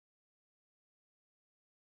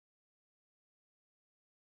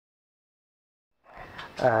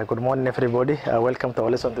Good morning, everybody. Welcome to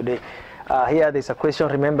our lesson today. Here there's a question.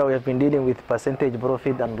 Remember, we have been dealing with percentage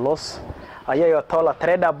profit and loss. Here you are told a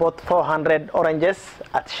trader bought 400 oranges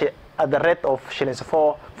at the rate of shillings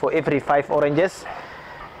 4 for every 5 oranges.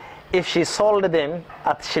 If she sold them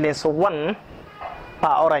at shillings 1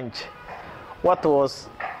 per orange, what was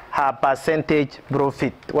her percentage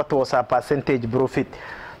profit? What was her percentage profit?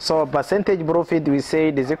 So percentage profit, we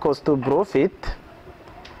said, is equals to profit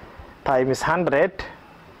times 100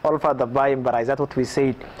 over the buying price. That's what we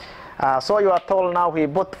said. So you are told now he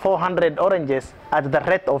bought 400 oranges at the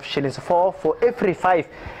rate of shillings 4 for every 5.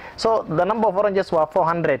 So the number of oranges were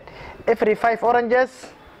 400. Every 5 oranges,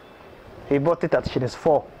 he bought it at shillings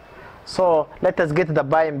 4. So let us get the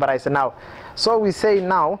buying price now. So we say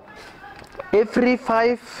now, every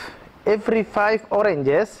five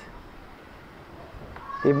oranges,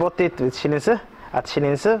 he bought it with shillings at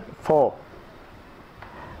shillings 4.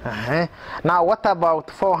 Now what about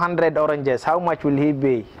 400 oranges? How much will he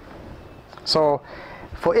pay? So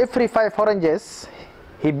for every 5 oranges,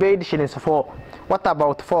 he paid shillings 4. What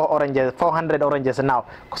about 400 oranges now?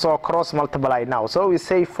 So cross multiply now. So we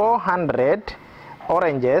say 400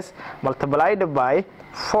 oranges multiplied by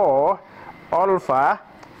 4 over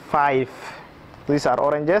 5. These are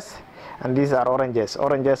oranges and these are oranges.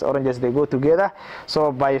 Oranges, they go together.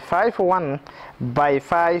 So by 5 by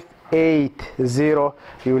 580,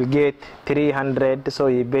 you will get 300. So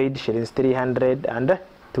he paid shillings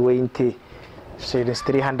 320. Shillings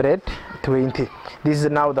 320. This is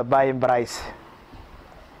now the buying price.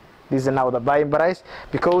 This is now the buying price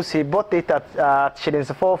because he bought it at shillings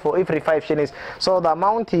 4 for every 5 shillings. So the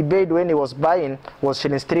amount he paid when he was buying was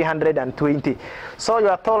shillings 320. So you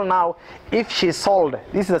are told now, if she sold,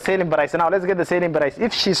 this is the selling price. Now let's get the selling price.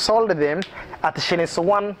 If she sold them at shillings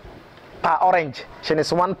 1 per orange,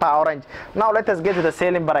 shillings 1 per orange. Now let us get to the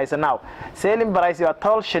selling price now. Selling price, you are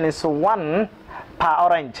told shillings 1 per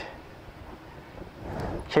orange.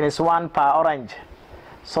 Shillings 1 per orange.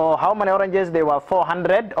 So how many oranges? There were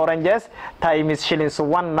 400 oranges times shillings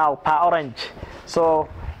 1 now per orange. So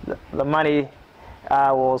the money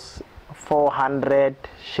was 400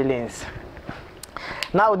 shillings.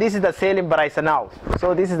 Now this is the selling price now.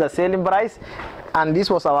 So this is the selling price, and this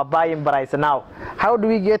was our buying price now. How do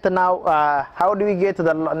we get now? How do we get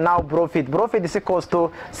the now profit? Profit is equals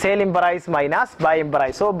to selling price minus buying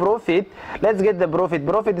price. So profit, let's get the profit.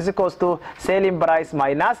 Profit is equals to selling price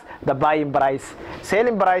minus the buying price.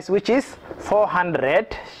 Selling price, which is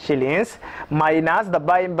 400 shillings, minus the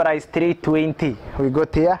buying price 320. We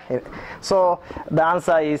got here. So the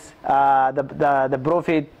answer is the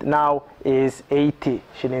profit now is 80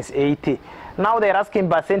 shillings. 80. Now they're asking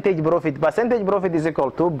percentage profit. Percentage profit is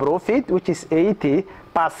equal to profit, which is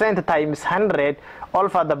 80% times 100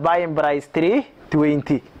 over the buying price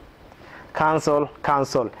 320. Cancel.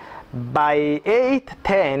 By 8,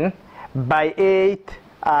 10. By 8,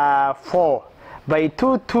 4. By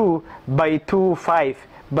 2, 2. By 2, 5.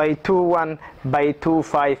 By 2, 1. By 2,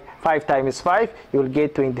 5. 5 times 5, you will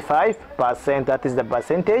get 25%. That is the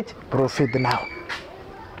percentage profit now.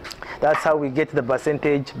 That's how we get the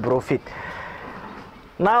percentage profit.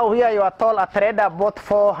 Now here you are told a trader bought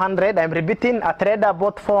 400, I'm repeating, a trader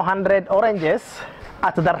bought 400 oranges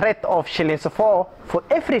at the rate of shillings 4 for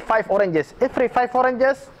every 5 oranges. Every 5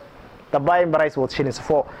 oranges, the buying price was shillings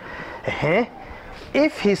 4.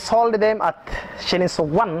 If he sold them at shillings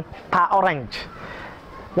 1 per orange,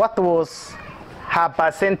 what was her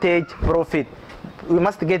percentage profit? We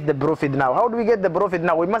must get the profit now. How do we get the profit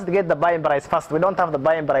now? We must get the buying price first. We don't have the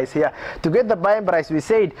buying price here. To get the buying price, we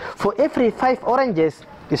said for every 5 oranges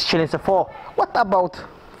is shillings 4. What about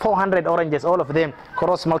 400 oranges? All of them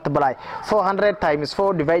cross multiply. 400 times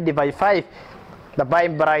 4 divided by 5. The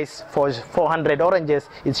buying price for 400 oranges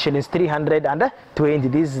is shillings 320.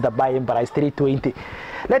 This is the buying price, 320.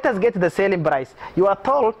 Let us get the selling price. You are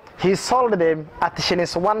told he sold them at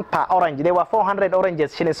shillings 1 per orange. There were 400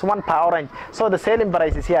 oranges, shillings 1 per orange. So the selling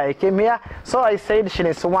price is here. I came here, so I said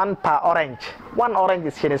shillings 1 per orange. 1 orange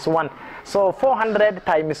is shillings 1. So 400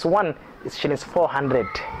 times 1 is shillings 400.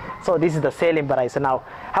 So this is the selling price now.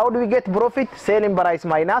 How do we get profit? Selling price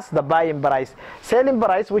minus the buying price. Selling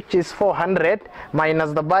price, which is 400,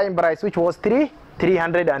 minus the buying price, which was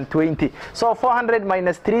 320. So 400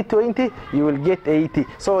 minus 320, you will get 80.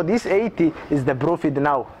 So this 80 is the profit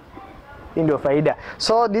now. In your faida.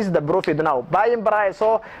 So this is the profit now. Buying price,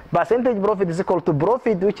 so percentage profit is equal to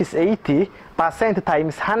profit, which is 80%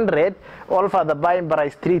 times 100 over the buying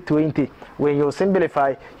price 320. When you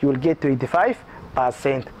simplify, you will get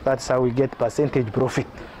 25%. That's how we get percentage profit.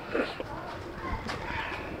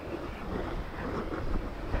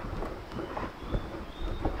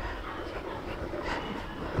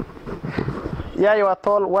 Here you are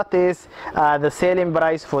told what is the selling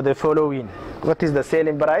price for the following. What is the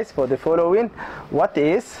selling price for the following? What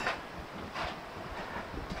is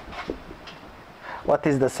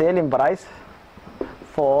the selling price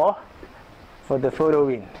for the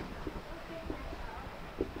following?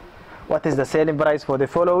 What is the selling price for the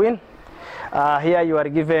following? Here you are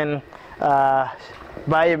given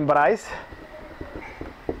buying price,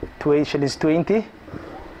 shillings 20.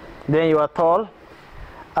 Then you are told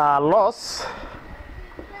loss,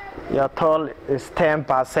 you are told is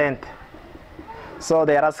 10%. So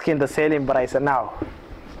they are asking the selling price now.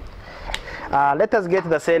 Let us get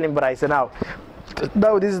the selling price now.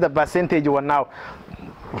 Now this is the percentage one now.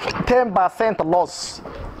 10% loss.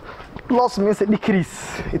 Loss means a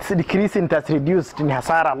decrease. It's a decrease in that's reduced in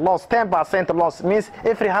hasara. Loss, 10% loss means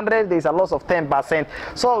every 100 there is a loss of 10%.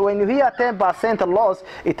 So when you hear 10% loss,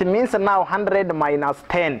 it means now 100 minus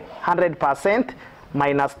 10. 100%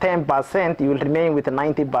 minus 10%, you will remain with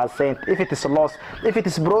 90%. If it is loss, if it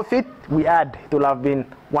is profit, we add. It will have been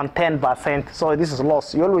 110%. So this is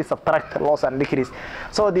loss. You always subtract loss and decrease.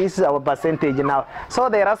 So this is our percentage now. So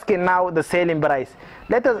they are asking now the selling price.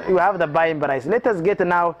 You have the buying price. Let us get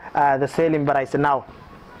now the selling price now.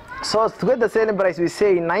 So to get the selling price, we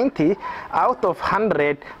say 90 out of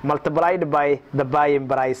 100 multiplied by the buying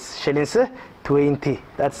price, shillings 20.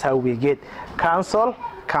 That's how we get. Cancel,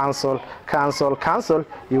 cancel, cancel, cancel.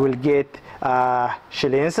 You will get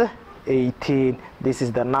shillings 18. This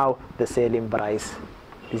is now the selling price.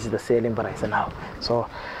 This is the selling price now.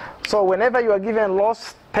 So whenever you are given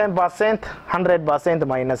loss 10%, 100%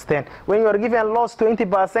 minus 10. When you are given loss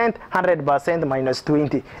 20%, 100% minus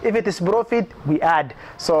 20. If it is profit, we add.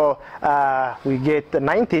 So we get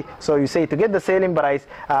 90. So you say to get the selling price,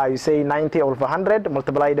 you say 90 over 100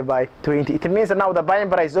 multiplied by 20. It means now the buying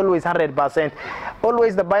price is always 100%.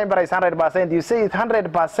 Always the buying price 100%. You say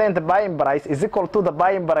 100% buying price is equal to the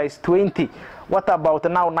buying price 20. What about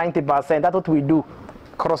now 90%? That's what we do.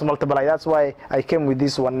 Cross multiply. That's why I came with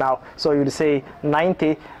this one now. So you'll say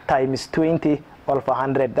 90 times 20 all of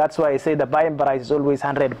 100. That's why I say the buying price is always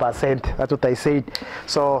 100%. That's what I said.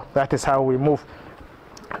 So that is how we move.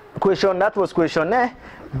 Question, that was question A.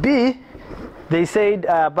 B, they said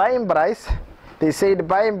buying price. They said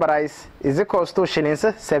buying price is equals to shillings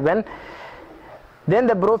 7. Then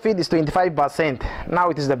the profit is 25%.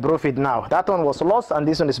 Now it is the profit now. That one was loss and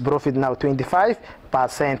this one is profit now,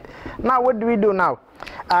 25%. Now what do we do now?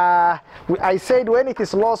 I said when it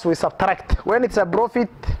is loss, we subtract. When it's a profit,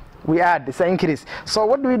 we add. It's an increase. So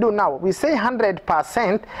what do we do now? We say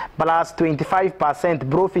 100% plus 25%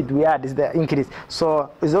 profit, we add is the increase.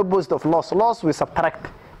 So it's opposite of loss. Loss, we subtract.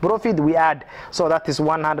 Profit, we add. So that is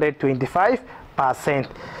 125%.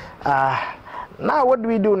 Now what do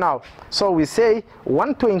we do now? So we say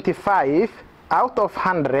 125 out of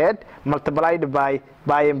 100 multiplied by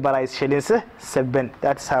buying price shillings 7.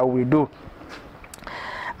 That's how we do.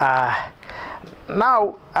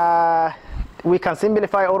 Now we can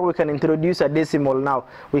simplify or we can introduce a decimal now.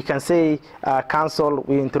 We can say cancel,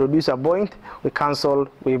 we introduce a point, we cancel,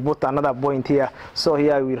 we put another point here. So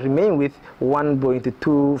here we remain with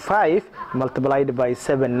 1.25 multiplied by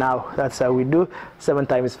 7 now. That's how we do. 7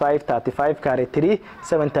 times 5, 35, carry 3.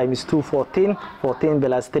 7 times 2, 14. 14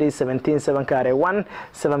 plus 3, 17. 7 carry 1.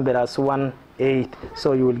 7 plus 1, 8.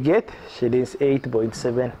 So you will get shillings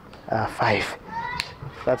 8.75.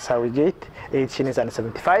 That's how we get 8 shillings and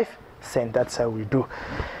 75 cents. That's how we do.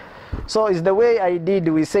 So it's the way I did.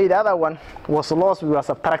 We say the other one was loss, we were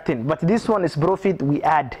subtracting, but this one is profit, we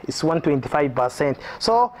add. It's 125%.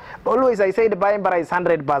 So always I say the buying price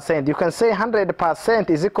 100%. You can say 100%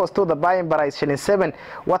 is equals to the buying price shilling 7.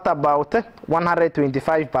 What about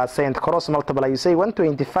 125%? Cross multiply. You say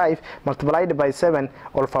 125 multiplied by 7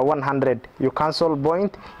 all for 100. You cancel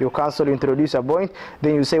point, you cancel, introduce a point.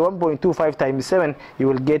 Then you say 1.25 times 7, you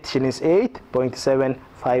will get shillings 8.75.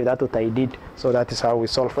 That's what I did. So that is how we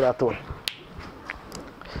solve for that one.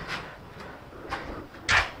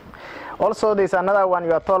 Also, there's another one.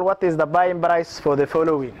 You are told what is the buying price for the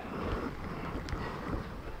following.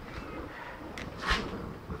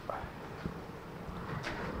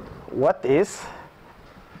 What is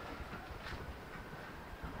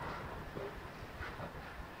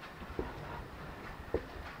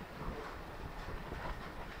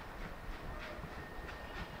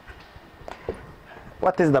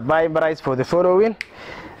the buying price for the following?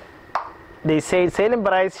 They say selling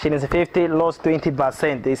price shillings 50, loss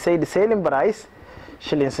 20%. They say the selling price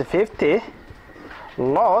shillings 50,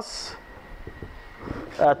 loss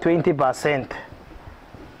 20%.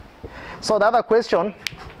 So the other question,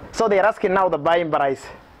 so they're asking now the buying price.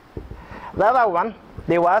 The other one,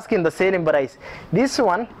 they were asking the selling price. This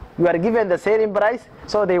one, You are given the selling price,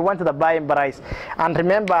 so they want the buying price. And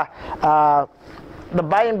remember, the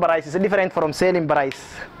buying price is different from selling price,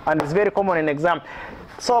 and it's very common in exam.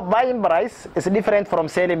 So buying price is different from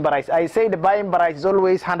selling price. I say the buying price is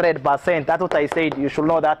always 100%. That's what I said. You should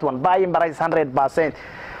know that one. Buying price is 100%.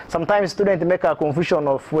 Sometimes students make a confusion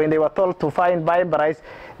of when they were told to find buying price,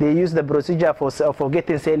 they use the procedure for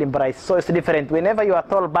getting selling price. So it's different. Whenever you are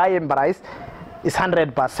told buying price, it's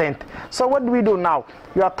 100%. So what do we do now?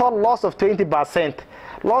 You are told loss of 20%.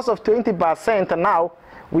 Loss of 20% now,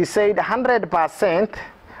 we say 100%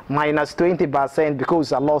 minus 20%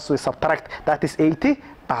 because a loss we subtract, that is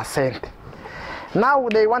 80%. Now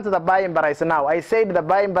they want the buying price now. I said the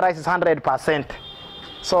buying price is 100%.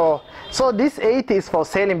 So this 80 is for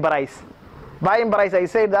selling price. Buying price, I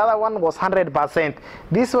said the other one was 100%.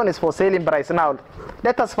 This one is for selling price. Now,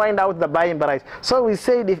 let us find out the buying price. So we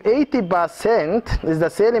said if 80% is the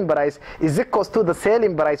selling price is equals to the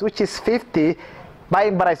selling price, which is 50,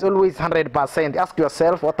 buying price always 100%. Ask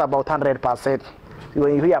yourself, what about 100%?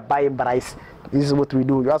 When you hear buying price, this is what we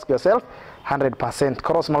do. You ask yourself, 100%,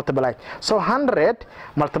 cross multiply. So 100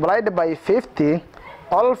 multiplied by 50,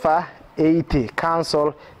 alpha 80,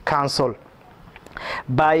 cancel.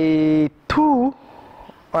 By 2,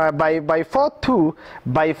 by 4, 2,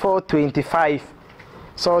 by 4, 25.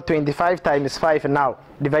 So 25 times 5 now,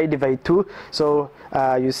 divide by 2. So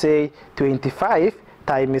you say 25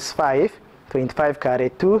 times 5, 25 carry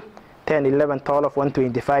 2, 10, 11, 12,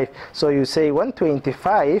 125. So you say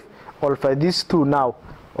 125 alpha this 2 now,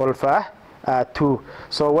 alpha 2.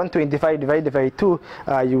 So 125 divided by 2,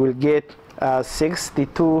 you will get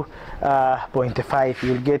 62.5.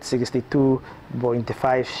 You will get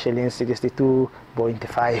 62.5 shillings,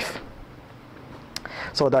 62.5.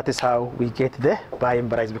 So that is how we get the buying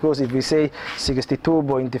price. Because if we say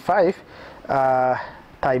 62.5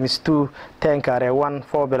 times 2, 10 carry 1,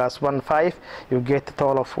 4 plus 1, 5, you get a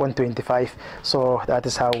total of 125. So that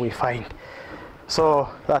is how we find. So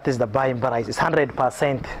that is the buying price. It's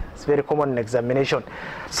 100%. It's very common in examination.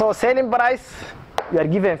 So selling price, you are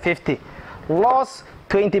given 50. Loss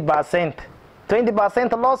 20%.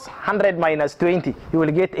 20% loss, 100 minus 20, you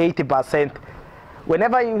will get 80%.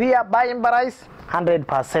 Whenever you hear buying price,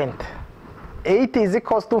 100%. 80 is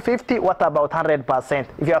equals to 50. What about 100%?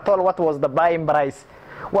 If you are told what was the buying price,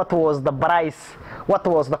 what was the price, what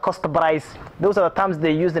was the cost price, those are the terms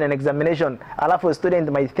they use in an examination. A lot of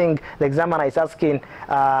students might think the examiner is asking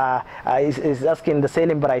the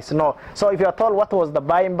selling price. No. So if you are told what was the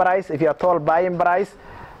buying price, if you are told buying price,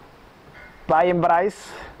 what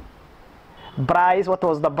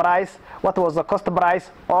was the price, what was the cost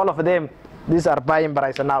price, all of them, these are buying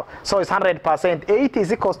price now. So it's 100%. 80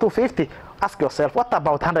 is equals to 50. Ask yourself, what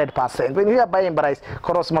about 100%? When you are buying price,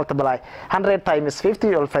 cross multiply. 100 times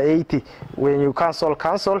 50 alpha 80. When you cancel,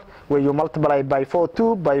 when you multiply by 4,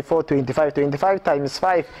 2, by 4, 25. 25 times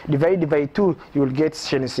 5 divided by 2, you will get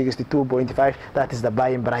 62.5. That is the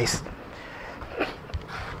buying price.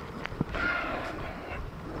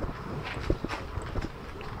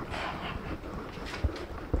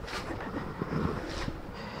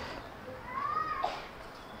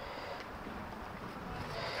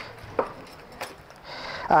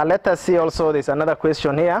 Let us see also this another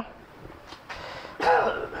question here.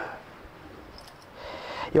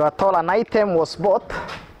 You are told an item was bought.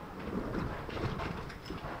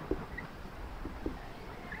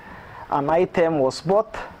 An item was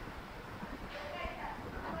bought.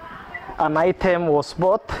 An item was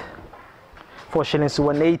bought for shillings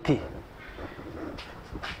 180.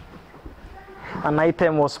 An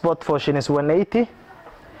item was bought for shillings 180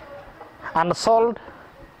 and sold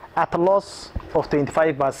at a loss of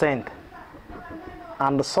 25%,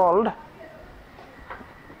 and sold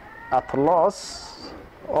at a loss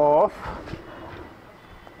of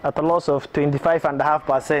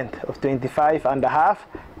 25.5%, of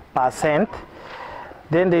 25.5%.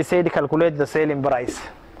 Then they said calculate the selling price.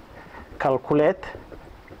 Calculate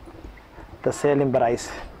the selling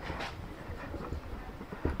price.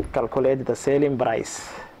 Calculate the selling price.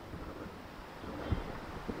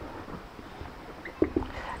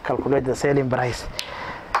 Calculate the selling price.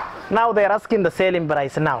 Now they are asking the selling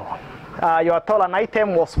price now. You are told an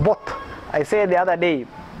item was bought. I said the other day,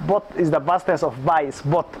 bought is the past tense of buy, is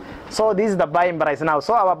bought. So this is the buying price now.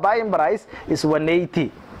 So our buying price is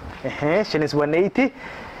 180. Shillings 180.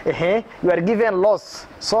 You are given loss.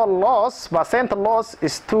 So loss, loss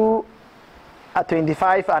is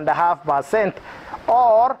 25.5%,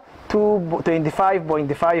 or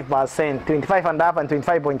 25.5%. 25.5 and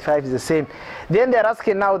 25.5 is the same. Then they're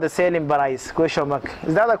asking now the selling price, question mark.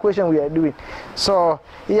 Is that the question we are doing? So,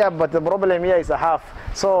 yeah, but the problem here is a half.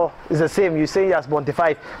 So, it's the same. You say as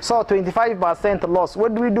 25. So, 25% loss.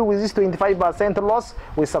 What do we do with this 25% loss?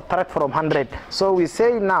 We subtract from 100. So, we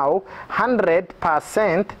say now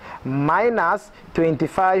 100% minus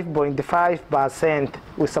 25.5%.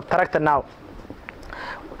 We subtract now.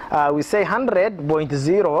 We say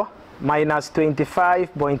 100.0 minus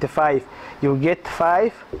 25.5. You get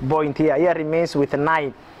 5 point here. Here remains with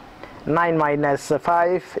 9. 9 minus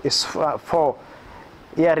 5 is 4.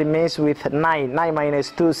 Here remains with 9. 9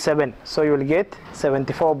 minus 2, 7. So you will get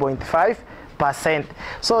 74.5%.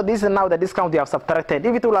 So this is now the discount we have subtracted.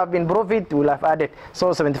 If it will have been profit, we will have added. So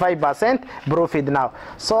 75% profit now.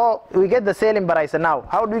 So we get the selling price now.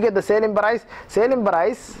 How do we get the selling price? Selling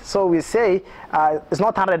price, so we say it's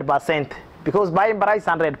not 100%. Because buying price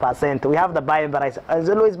 100%, we have the buying price. As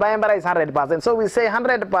always, buying price 100%. So we say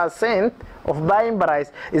 100% of buying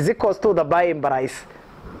price is equals to the buying price.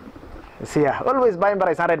 See here, always buying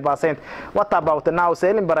price 100%. What about now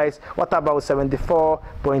selling price? What about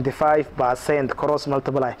 74.5% cross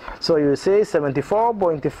multiply? So you say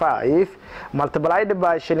 74.5 multiplied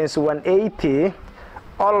by shillings 180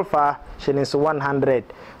 alpha shillings 100.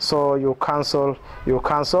 So you cancel,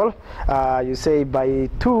 you say by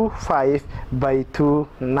 2 5 by 2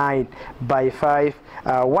 9 by 5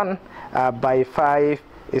 1 by 5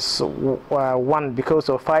 is 1 because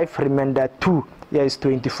of 5 remainder 2. Here is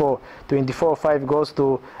 24. 24 5 goes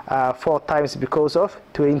to 4 times because of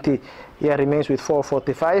 20. Here remains with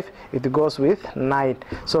 445. It goes with 9.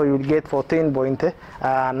 So you will get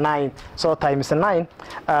 14.9. So times 9,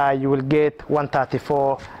 you will get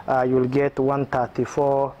 134. You will get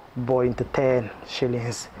 134.10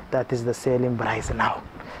 shillings. That is the selling price now.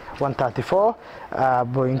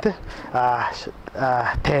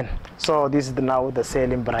 134.10. So this is now the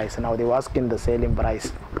selling price. Now they were asking the selling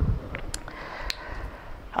price.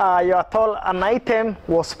 You are told an item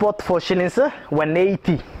was bought for shillings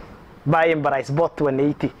 180. Buying price bought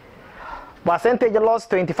 180. Percentage loss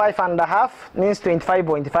 25.5 means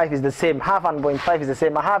 25.5 is the same. Half and 0.5 is the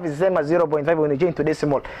same. A half is the same as 0.5 when you change to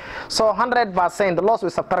decimal. So 100% loss we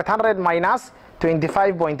subtract 100 minus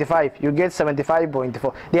 25.5, you get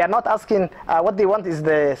 75.4. They are not asking what they want is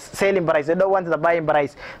the selling price. They don't want the buying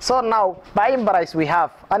price. So now buying price we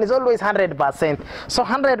have, and it's always 100%. So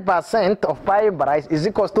 100% of buying price is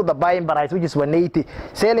equals to the buying price, which is 180.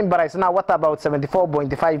 Selling price now, what about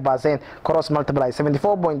 74.5%? Cross multiply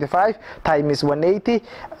 74.5 times 180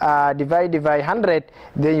 divide 100.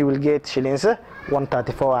 Then you will get shillings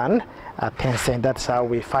 134 and 10 cents. That's how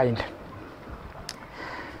we find.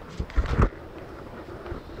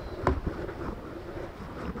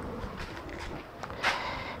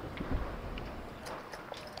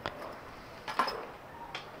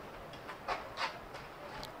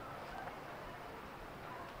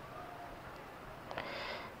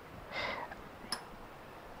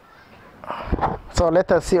 So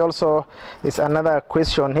let us see also is another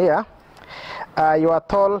question here. You are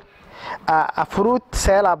told a fruit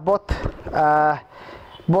seller bought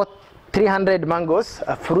 300 mangoes.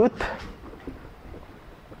 A fruit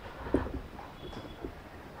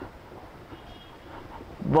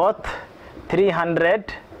bought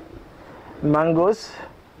 300 mangoes.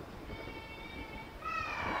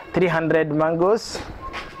 300 mangoes.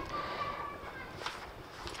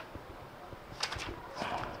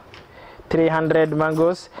 300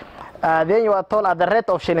 mangoes. Then you are told at the rate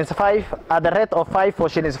of shillings 5, at the rate of 5 for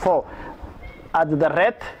shillings 4. At the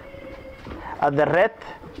rate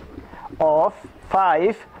of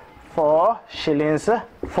 5 for shillings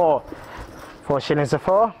 4. For shillings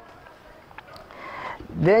 4.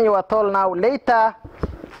 Then you are told now later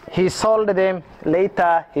he sold them.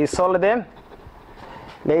 Later he sold them.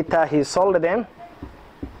 Later he sold them.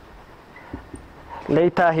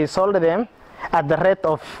 Later he sold them at the rate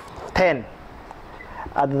of 10.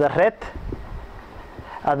 At the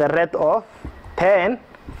rate of 10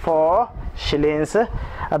 for shillings.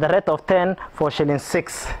 At the rate of 10 for shillings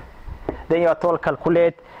 6. Then you are told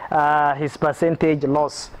calculate his percentage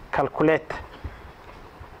loss. Calculate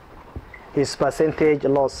his percentage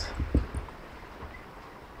loss.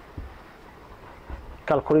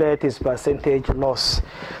 Calculate his percentage loss.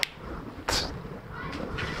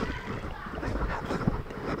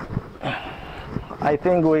 I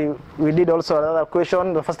think we did also another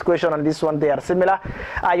question. The first question and this one, they are similar.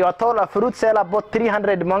 You are told a fruit seller bought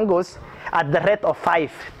 300 mangoes at the rate of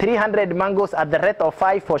 5. 300 mangoes at the rate of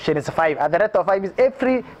 5 for shillings 5. At the rate of 5 is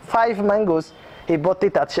every 5 mangoes he bought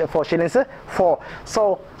it at 4 shillings 4.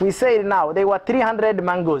 So we say now there were 300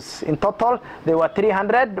 mangoes. In total, there were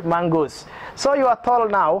 300 mangoes. So you are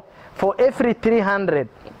told now for every 300,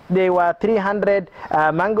 there were 300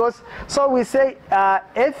 mangoes. So we say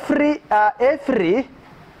every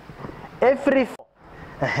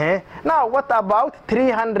 4. Now what about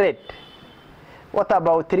 300? What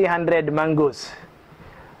about 300 mangoes?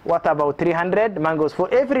 What about 300 mangoes? For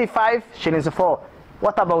every 5 shillings 4.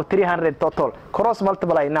 What about 300 total? Cross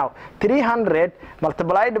multiply now. 300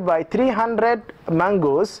 multiplied by 300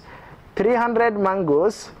 mangoes. 300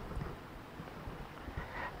 mangoes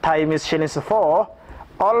times shillings 4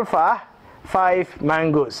 alpha 5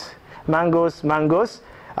 mangoes. Mangoes.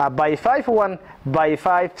 By 5 1 by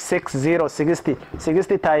 5 6 0 60.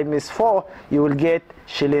 60 times 4 you will get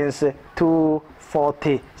shillings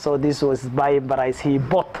 240. So this was buying price he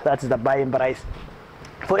bought. That's the buying price.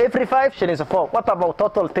 For every 5 shillings 4. What about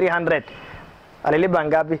total 300? Alili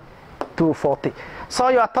Bangabi 240. So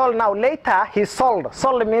you are told now later he sold.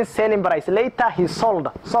 Sold means selling price. Later he sold.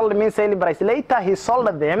 Sold means selling price. Later he sold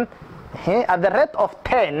them at the rate of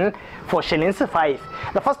 10 for shillings 5.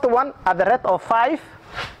 The first one at the rate of 5.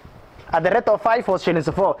 At the rate of 5 for shillings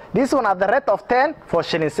 4. This one at the rate of 10 for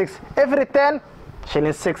shillings 6. Every 10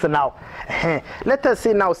 shillings 6 now. Let us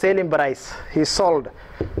see now selling price. He sold.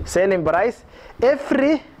 Selling price.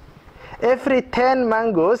 Every 10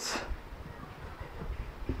 mangoes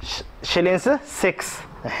shillings 6.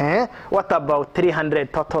 What about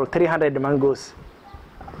 300 total? 300 mangoes.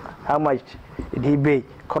 How much did he pay?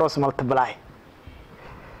 Cross multiply.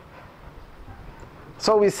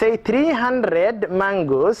 So we say 300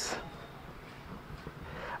 mangoes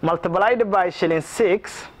multiplied by shilling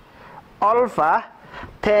 6 alpha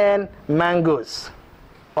 10 mangoes.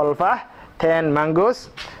 Alpha 10 mangoes.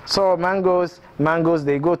 So mangoes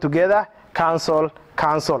they go together. Cancel.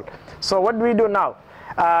 So what do we do now?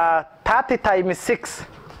 30 times 6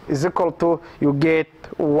 is equal to, you get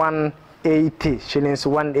 180 shillings.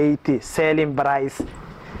 180 selling price.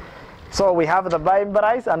 So we have the buying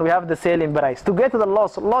price and we have the selling price. To get the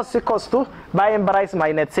loss equals to buying price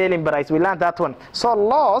minus selling price. We learned that one. So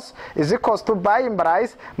loss is equals to buying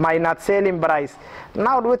price minus selling price.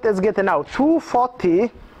 Now let's get now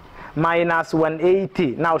 240 minus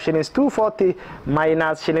 180. Now shillings 240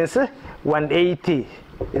 minus shillings 180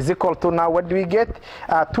 is equal to, now what do we get?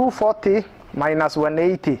 240 minus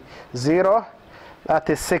 180, 0, that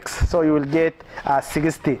is 6. So you will get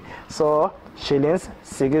 60. So shillings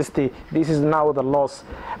 60. This is now the loss.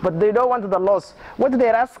 But they don't want the loss. What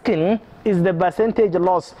they're asking is the percentage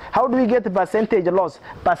loss. How do we get the percentage loss?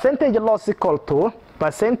 Percentage loss equal to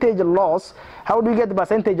percentage loss. How do we get the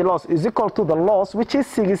percentage loss? Is equal to the loss, which is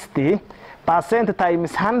 60%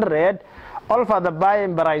 times 100 alpha the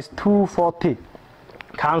buying price 240.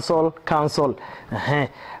 Cancel.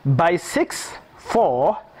 By 6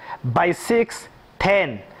 4, by 6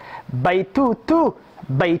 10, by 2 2,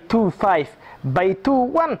 by 2 5, by 2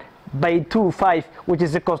 1, by 2 5, which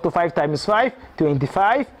is equal to 5 times 5,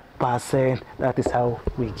 25%. That is how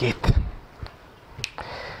we get.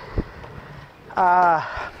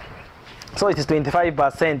 So it is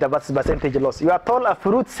 25%. That's the percentage loss. You are told a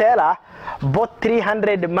fruit seller bought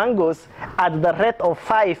 300 mangoes at the rate of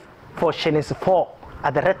 5 for shillings 4.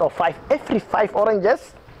 At the rate of 5, every 5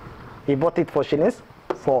 oranges, he bought it for shillings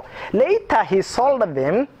 4. Later he sold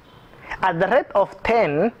them at the rate of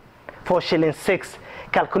 10 for shillings 6.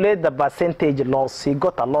 Calculate the percentage loss. He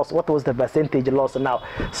got a loss. What was the percentage loss now?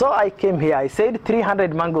 So I came here. I said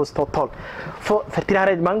 300 mangoes total. For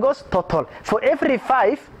 300 mangoes total. For every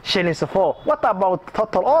 5 shillings 4. What about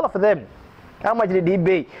total? All of them. How much did he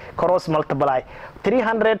pay? Cross multiply.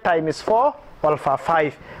 300 times 4. Alpha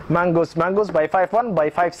 5 mangoes by 5 1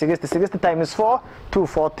 by 5 60 times 4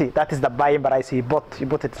 240. That is the buying price he bought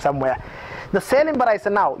it somewhere. The selling price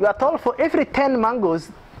now, you are told for every 10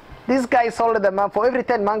 mangoes this guy sold them. For every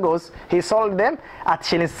 10 mangoes he sold them at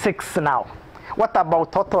shillings 6 now. What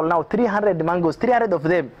about total now? 300 mangoes, 300 of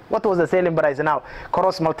them. What was the selling price now?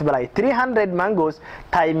 Cross multiply. 300 mangoes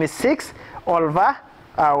times 6 over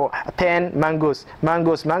 10 mangoes.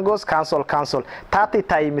 Cancel. 30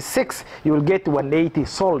 times 6, you will get 180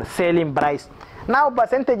 sold, selling price. Now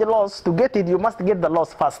percentage loss, to get it you must get the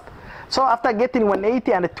loss first. So after getting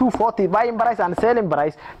 180 and 240 buying price and selling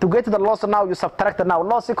price, to get the loss now you subtract. Now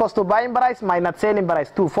loss equals to buying price minus selling price.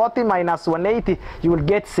 240 minus 180, you will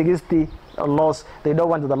get 60 loss. They don't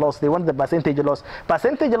want the loss. They want the percentage loss.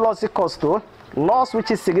 Percentage loss equals to loss,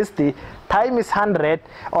 which is 60 times 100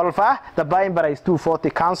 over the buying price 240.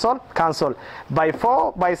 Cancel by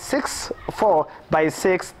 4 by 6 4 by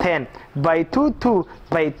 6 10 by 2 2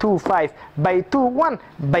 by 2 5 by 2 1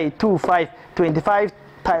 by 2 5 25.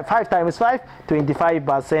 5 times 5,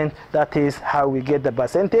 25%. That is how we get the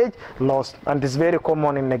percentage loss, and it's very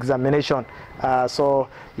common in examination. So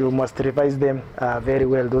you must revise them very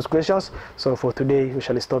well, those questions. So for today we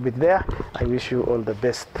shall stop it there. I wish you all the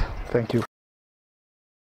best. Thank you.